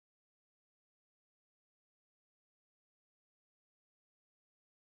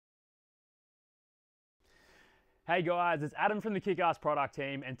Hey guys, it's Adam from the KickAss product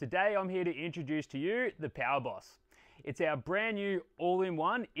team, and today I'm here to introduce to you the PowerBoss. It's our brand new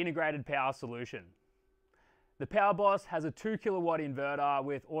all-in-one integrated power solution. The PowerBoss has a 2 kilowatt inverter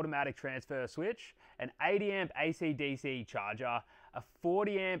with automatic transfer switch, an 80 amp ACDC charger, a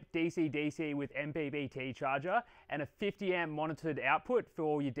 40 amp DCDC with MPPT charger, and a 50 amp monitored output for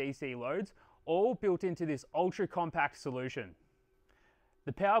all your DC loads, all built into this ultra compact solution.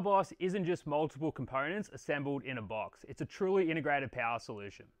 The PowerBoss isn't just multiple components assembled in a box. It's a truly integrated power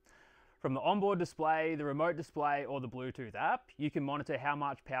solution. From the onboard display, the remote display, or the Bluetooth app, you can monitor how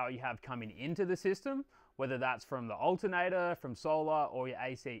much power you have coming into the system, whether that's from the alternator, from solar, or your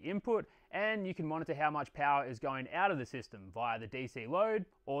AC input, and you can monitor how much power is going out of the system via the DC load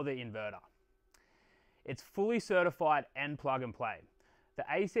or the inverter. It's fully certified and plug and play. The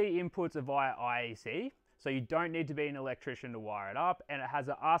AC inputs are via IEC, so you don't need to be an electrician to wire it up, and it has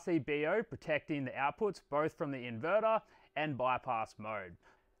a RCBO protecting the outputs both from the inverter and bypass mode.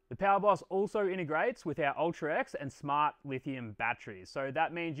 The PowerBoss also integrates with our Ultra X and smart lithium batteries. So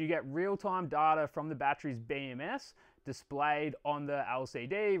that means you get real-time data from the battery's BMS displayed on the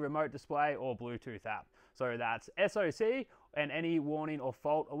LCD, remote display, or Bluetooth app. So that's SOC and any warning or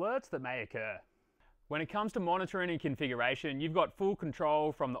fault alerts that may occur. When it comes to monitoring and configuration, you've got full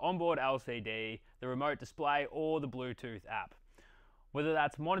control from the onboard LCD, the remote display, or the Bluetooth app. Whether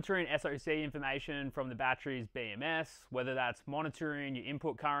that's monitoring SOC information from the battery's BMS, whether that's monitoring your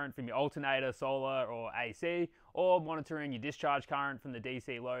input current from your alternator, solar, or AC, or monitoring your discharge current from the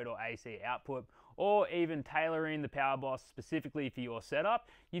DC load or AC output, or even tailoring the PowerBoss specifically for your setup,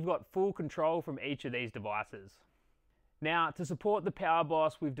 you've got full control from each of these devices. Now, to support the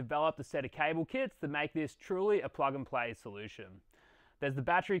PowerBoss, we've developed a set of cable kits that make this truly a plug-and-play solution. There's the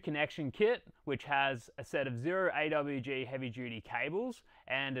battery connection kit, which has a set of 0 AWG heavy-duty cables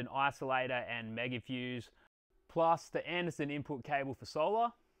and an isolator and mega fuse, plus the Anderson input cable for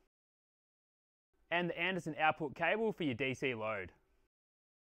solar, and the Anderson output cable for your DC load.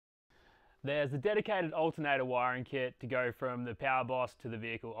 There's the dedicated alternator wiring kit to go from the PowerBoss to the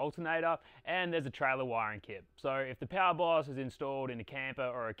vehicle alternator, and there's a trailer wiring kit. So if the PowerBoss is installed in a camper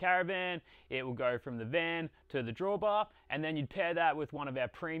or a caravan, it will go from the van to the drawbar, and then you'd pair that with one of our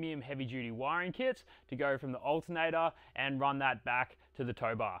premium heavy duty wiring kits to go from the alternator and run that back to the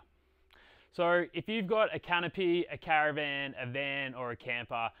tow bar. So if you've got a canopy, a caravan, a van, or a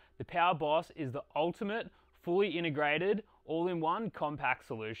camper, the PowerBoss is the ultimate, fully integrated, all-in-one compact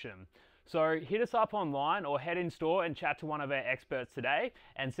solution. So hit us up online or head in store and chat to one of our experts today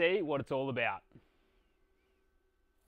and see what it's all about.